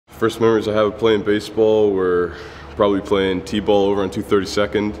First memories I have of playing baseball were probably playing T-ball over on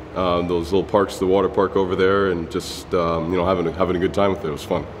 232nd, those little parks, the water park over there, and just having a good time with it. It was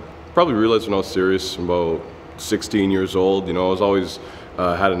fun. Probably realized when I was serious, about 16 years old. I was always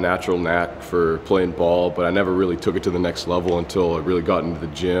had a natural knack for playing ball, but I never really took it to the next level until I really got into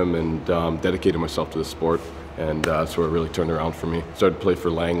the gym and dedicated myself to the sport. And that's where it really turned around for me. Started to play for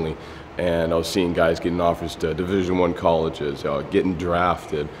Langley, and I was seeing guys getting offers to Division I colleges, getting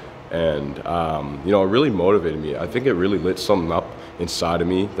drafted. And it really motivated me. I think it really lit something up inside of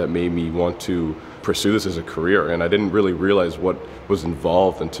me that made me want to pursue this as a career. And I didn't really realize what was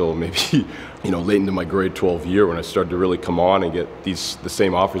involved until maybe late into my grade 12 year, when I started to really come on and get the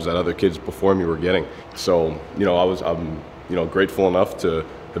same offers that other kids before me were getting. So I'm grateful enough to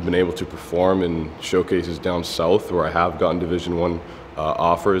have been able to perform in showcases down south where I have gotten Division I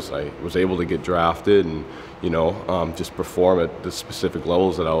offers. I was able to get drafted and just perform at the specific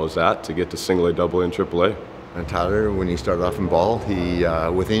levels that I was at to get to single A, double A, and triple A. And Tyler, when he started off in ball, he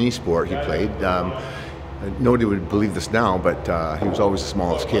with any sport he played, nobody would believe this now, but he was always the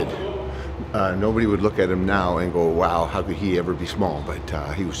smallest kid. Nobody would look at him now and go, wow, how could he ever be small?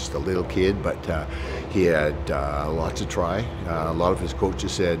 But he was just a little kid, but he had lots to try. A lot of his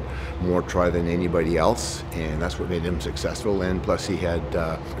coaches said more try than anybody else, and that's what made him successful. And plus he had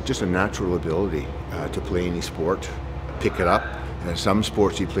just a natural ability to play any sport, pick it up. And some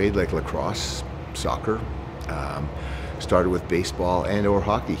sports he played, like lacrosse, soccer, started with baseball and or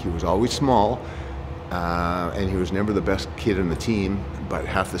hockey. He was always small, and he was never the best kid on the team, but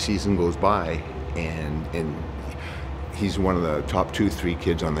half the season goes by and he's one of the top 2-3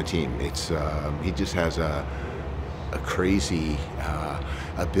 kids on the team. He just has a crazy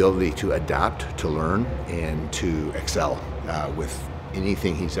ability to adapt, to learn, and to excel with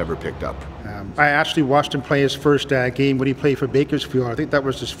anything he's ever picked up. I actually watched him play his first game when he played for Bakersfield. I think that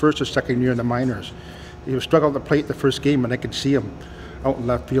was his first or second year in the minors. He was struggling to play the first game, and I could see him out in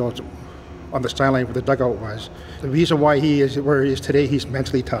left field on the sideline where the dugout was. The reason why he is where he is today, he's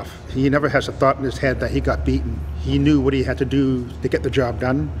mentally tough. He never has a thought in his head that he got beaten. He knew what he had to do to get the job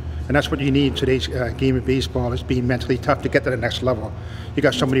done, and that's what you need in today's game of baseball, is being mentally tough to get to the next level. You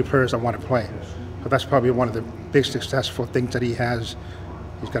got so many players that want to play. So that's probably one of the big successful things that he has.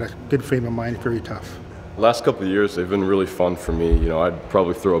 He's got a good frame of mind, very tough. The last couple of years, they've been really fun for me. I'd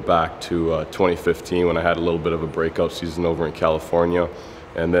probably throw it back to 2015 when I had a little bit of a breakout season over in California.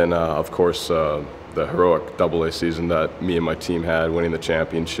 And then, of course, the heroic AA season that me and my team had, winning the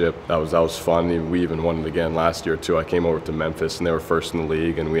championship. That was fun. We even won it again last year, too. I came over to Memphis, and they were first in the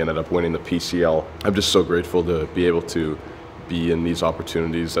league, and we ended up winning the PCL. I'm just so grateful to be able to be in these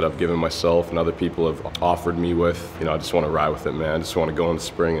opportunities that I've given myself and other people have offered me with. I just want to ride with it, man. I just want to go in the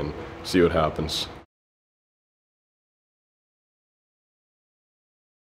spring and see what happens.